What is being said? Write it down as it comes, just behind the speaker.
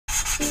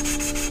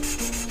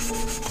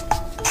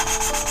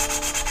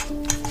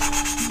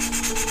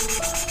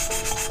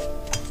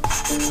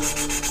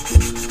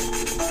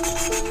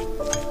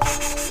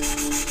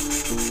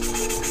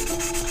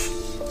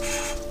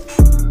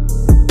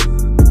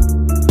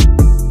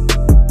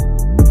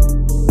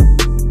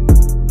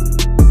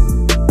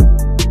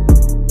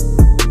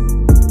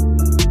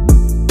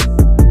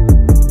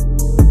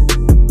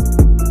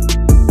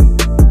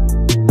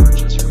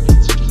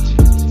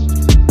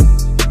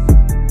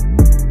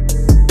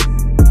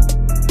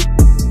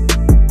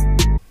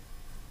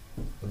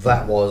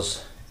That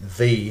was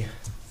the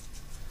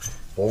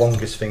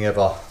longest thing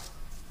ever.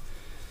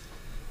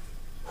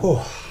 Whew,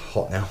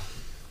 hot now.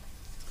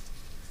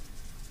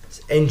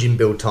 It's engine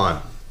build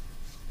time.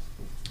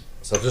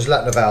 So I've just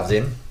let the valves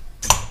in.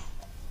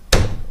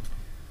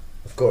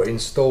 I've got to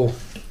install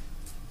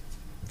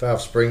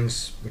valve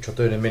springs, which I'll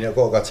do in a minute. I've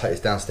got to go take this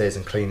downstairs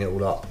and clean it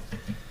all up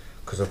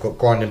because I've got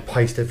grinding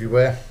paste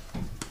everywhere.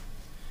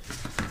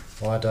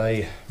 I had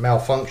a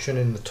malfunction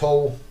in the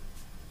tool.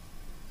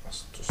 I'm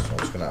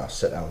just going to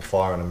set that on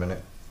fire in a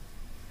minute.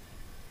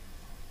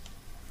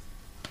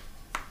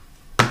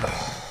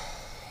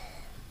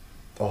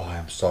 Oh, I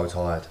am so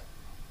tired.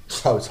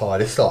 So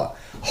tired. It's like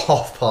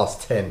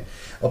 10:30.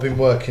 I've been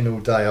working all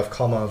day. I've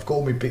come home, I've got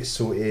all my bits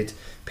sorted,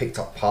 picked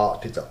up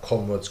parts, picked up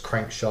conrods,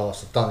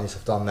 crankshafts. I've done this,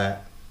 I've done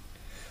that.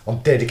 I'm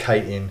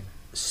dedicating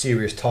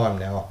serious time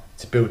now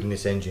to building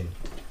this engine.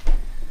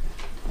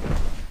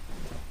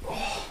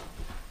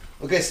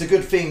 I guess the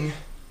good thing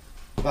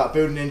about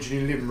building an engine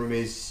in the living room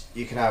is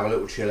you can have a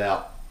little chill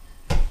out.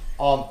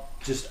 I'm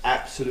just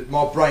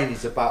my brain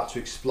is about to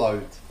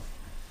explode.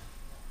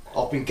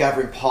 I've been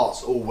gathering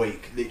parts all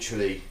week,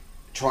 literally,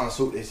 trying to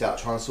sort this out,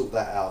 trying to sort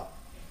that out.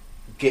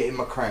 Getting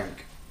my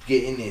crank,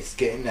 getting this,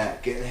 getting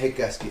that, getting the head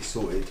gasket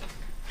sorted.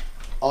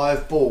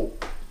 I've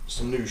bought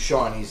some new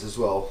shinies as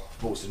well.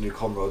 I've bought some new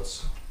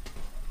conrods.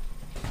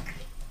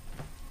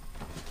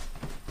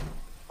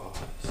 Oh,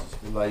 this is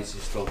the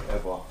laziest dog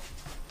ever. Oh,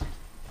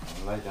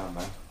 lay down,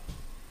 man.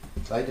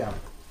 Lay down.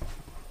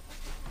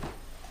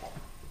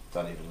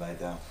 Don't even lay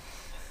down.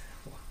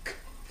 Oh, God.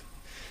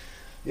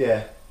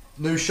 Yeah,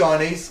 new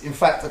shinies. In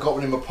fact, I got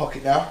one in my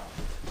pocket now.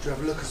 Do you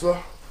have a look as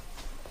well?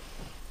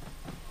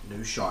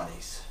 New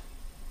shinies.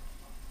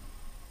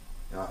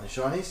 You like the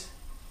shinies?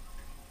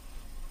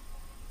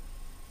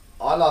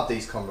 I love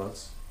these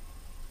conrods.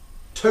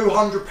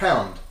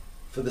 £200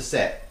 for the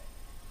set.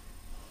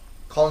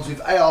 Comes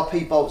with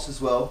ARP bolts as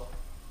well.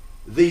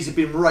 These have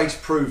been race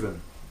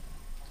proven.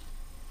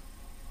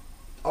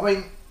 I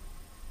mean,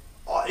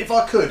 if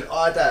I could,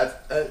 I'd have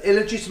an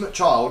illegitimate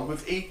child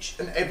with each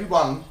and every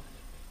one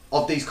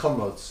of these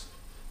conrods.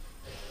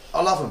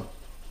 I love them.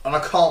 And I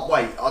can't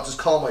wait. I just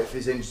can't wait for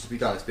this engine to be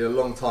done. It's been a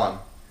long time.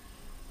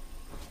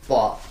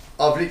 But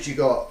I've literally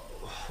got,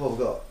 what have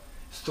I got?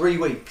 3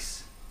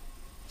 weeks.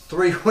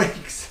 3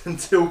 weeks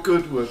until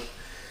Goodwood.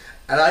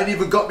 And I ain't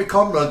even got my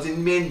conrods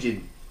in my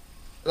engine.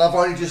 And I've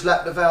only just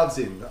lapped the valves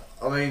in.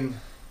 I mean,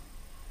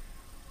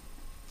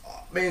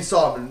 me and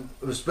Simon,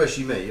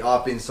 especially me,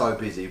 I've been so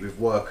busy with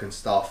work and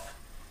stuff.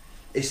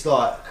 It's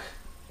like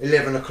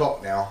 11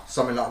 o'clock now,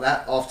 something like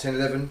that, half 10,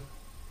 11.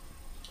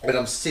 And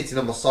I'm sitting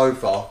on my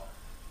sofa,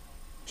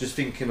 just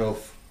thinking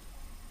of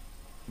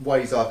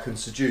ways I can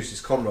seduce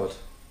this conrod.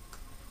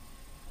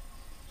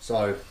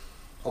 So,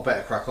 I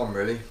better crack on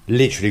really.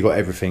 Literally got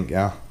everything,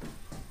 yeah.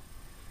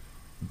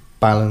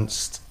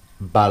 Balanced,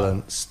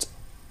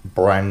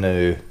 brand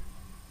new,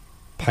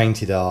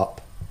 painted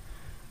up,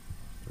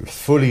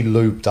 fully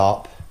lubed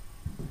up.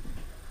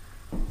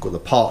 Got the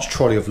parts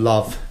trolley of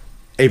love.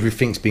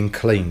 Everything's been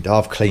cleaned.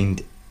 I've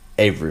cleaned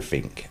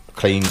everything.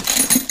 Cleaned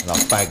and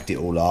I've bagged it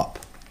all up.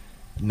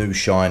 New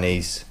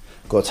shinies.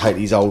 Got to take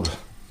these old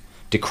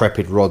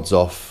decrepit rods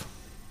off.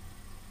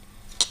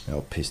 The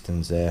old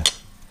pistons there.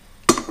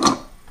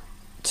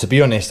 To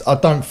be honest, I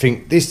don't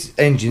think this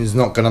engine's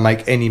not going to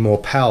make any more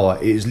power.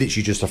 It is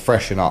literally just a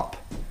freshen up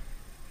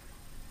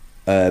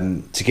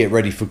to get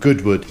ready for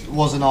Goodwood. It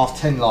wasn't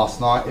 10:30 last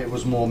night, it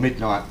was more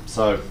midnight,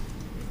 so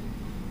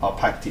I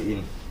packed it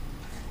in.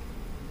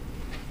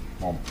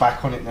 I'm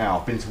back on it now.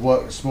 I've been to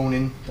work this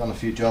morning, done a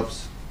few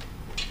jobs.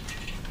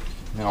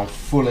 Now I'm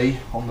fully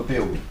on the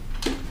build.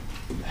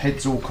 The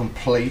head's all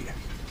complete.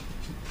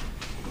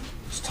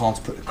 It's time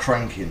to put the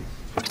crank in.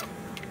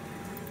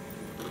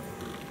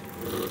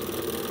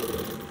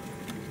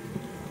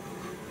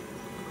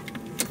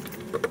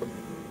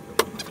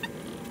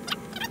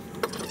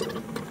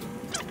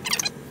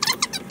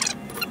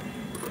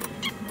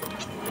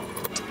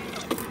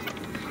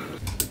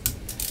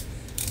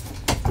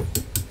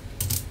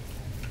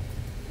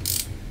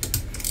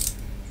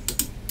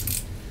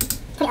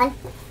 Put it on,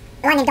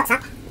 line them dots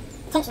up,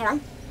 tensioner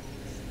on,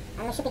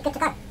 and we should be good to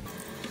go.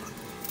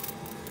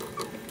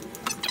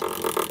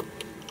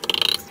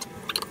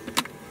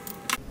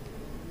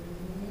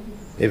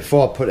 Yeah,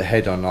 before I put the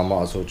head on, I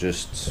might as well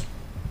just...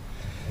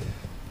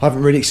 I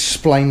haven't really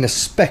explained the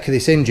spec of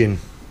this engine.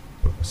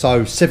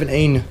 So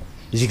 17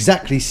 is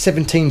exactly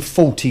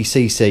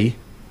 1740cc,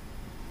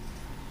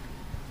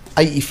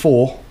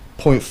 84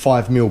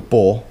 0.5mm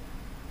bore,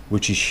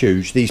 which is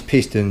huge. These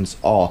pistons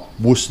are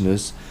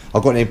Worcester's. I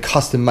got them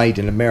custom made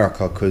in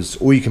America because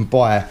all you can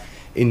buy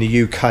in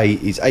the UK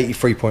is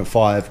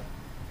 83.5,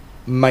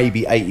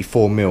 maybe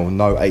 84mm,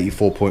 no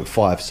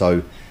 84.5.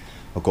 So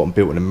I've got them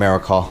built in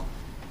America.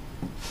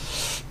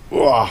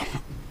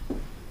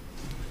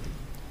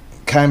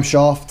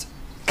 Camshaft,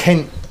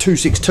 Kent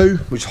 262,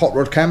 which is hot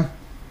rod cam.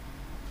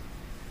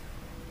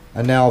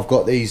 And now I've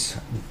got these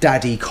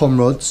daddy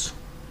conrods,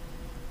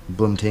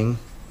 bunting.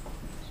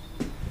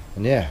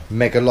 And yeah,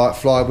 mega light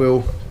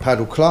flywheel,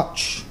 paddle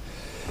clutch,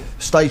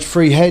 stage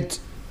 3 head,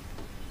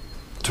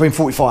 twin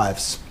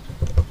 45s.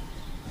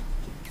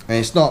 And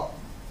it's not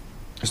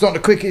the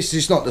quickest,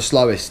 it's not the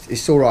slowest.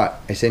 It's all right,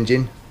 this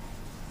engine.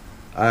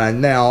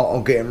 And now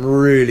I'm getting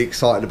really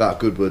excited about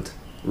Goodwood.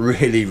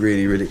 Really,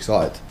 really, really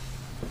excited.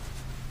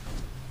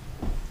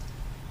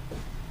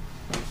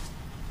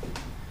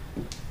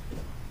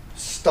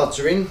 Studs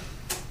are in,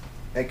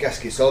 air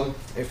gaskets on,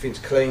 everything's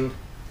clean.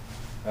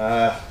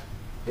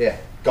 Yeah,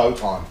 go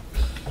time.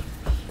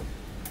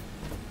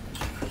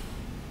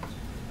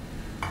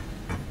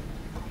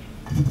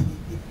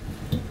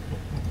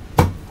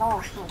 Oh,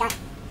 here we go.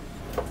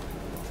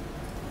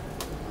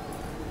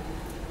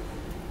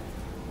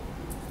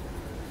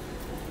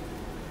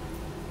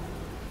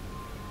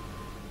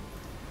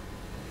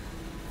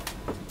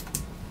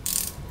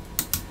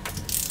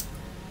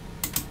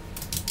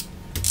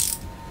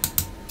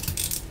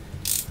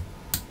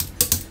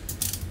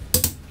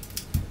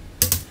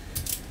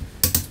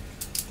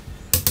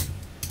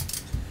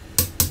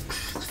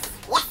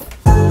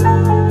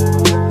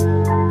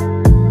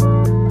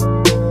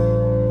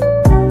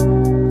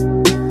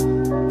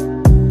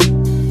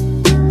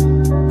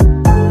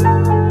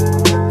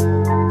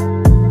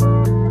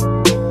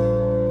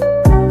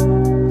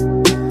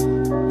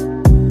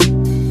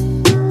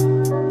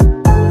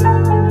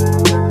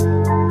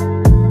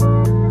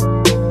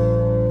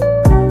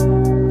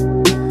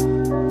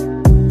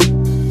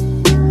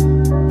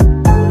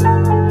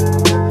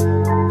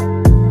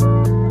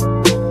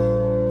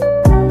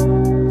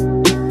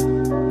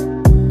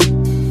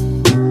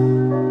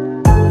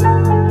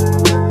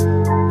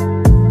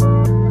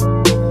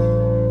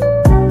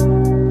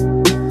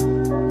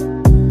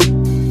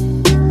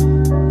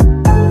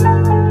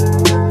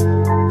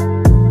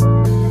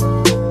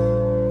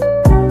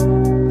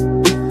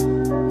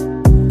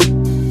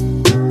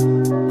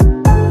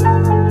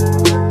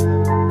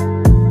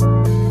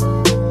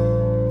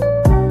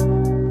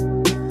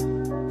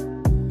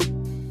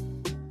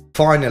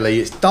 Finally,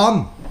 it's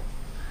done.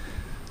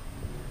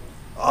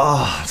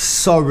 Ah,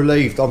 so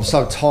relieved. I'm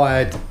so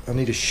tired. I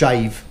need a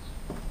shave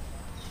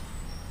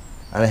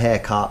and a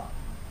haircut,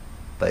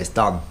 but it's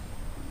done.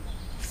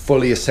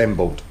 Fully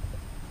assembled.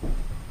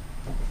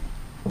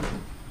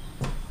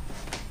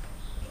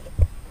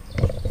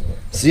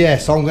 So yeah,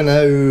 so I'm gonna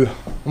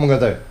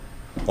do.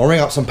 I'll ring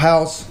up some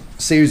pals,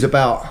 see who's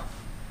about,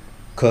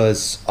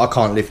 because I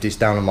can't lift this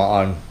down on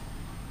my own.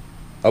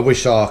 I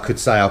wish I could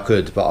say I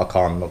could, but I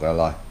can't, I'm not gonna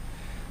lie.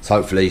 So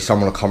hopefully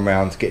someone will come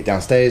round, get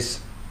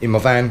downstairs in my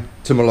van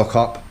to my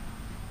lockup,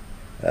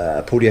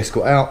 pull the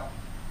Escort out,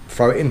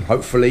 throw it in,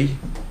 hopefully.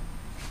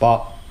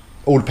 But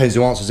all depends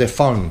who answers their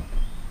phone.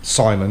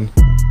 Simon.